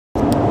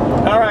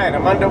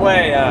Alright, I'm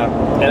underway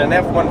in an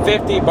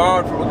F-150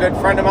 borrowed from a good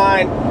friend of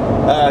mine.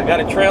 Got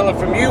a trailer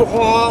from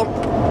U-Haul,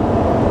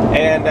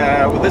 and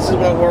this is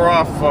what we're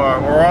off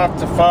for. We're off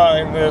to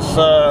find this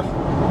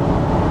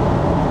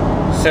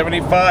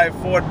 75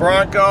 Ford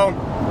Bronco.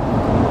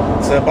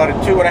 It's about a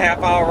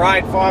 2.5 hour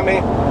ride for me,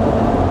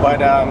 but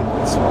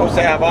it's supposed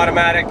to have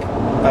automatic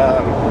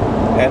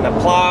and the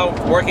plow,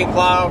 working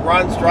plow,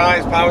 runs,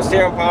 drives, power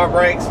steering, power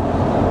brakes,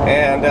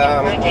 and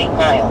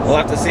we'll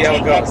have to see how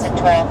it goes.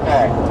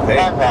 Okay,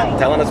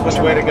 telling us which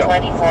way to go.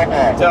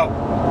 So,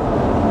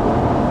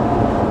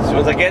 as soon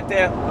as I get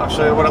there, I'll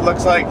show you what it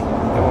looks like,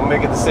 and we'll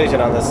make a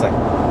decision on this thing.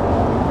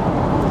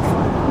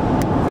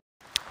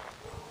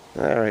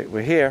 Alright,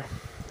 we're here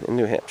in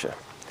New Hampshire.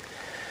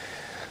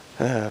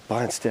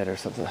 Barnstead or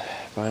something.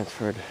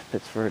 Barnesford,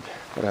 Pittsford,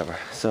 whatever.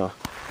 So,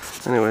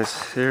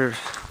 anyways, here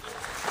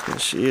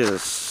she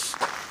is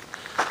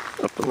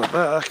up in the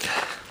back.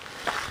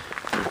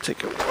 I'll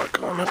take a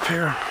walk on up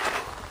here.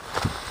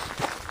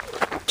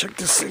 Check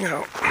this thing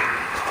out.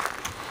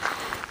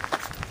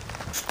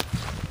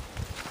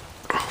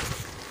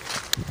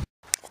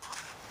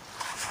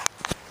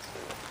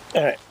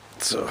 Alright,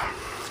 so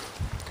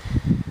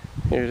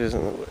here it is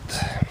in the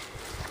woods.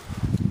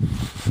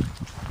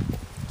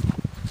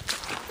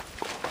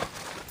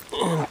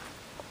 In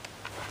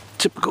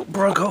typical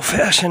Bronco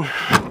fashion,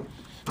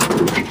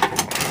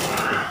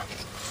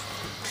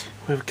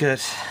 we've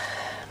got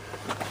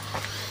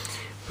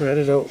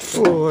ratted out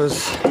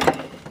floors,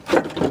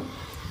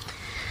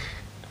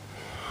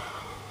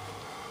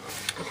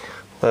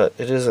 but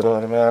it is an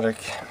automatic.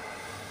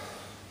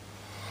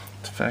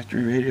 The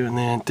factory radio in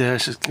there,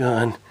 dash is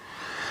gone.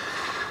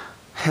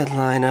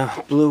 Headliner,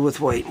 blue with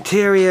white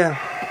interior.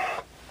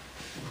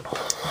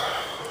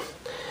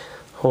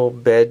 Whole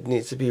bed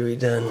needs to be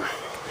redone.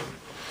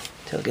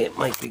 Tailgate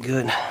might be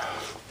good.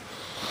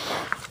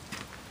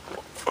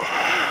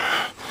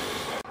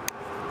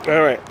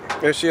 Alright,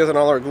 there she is in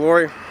all her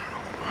glory.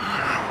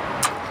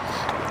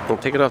 We'll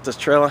take it off this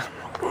trailer.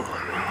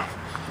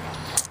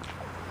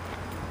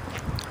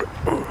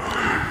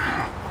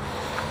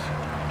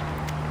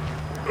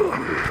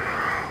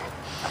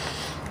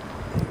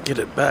 Get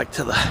it back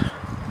to the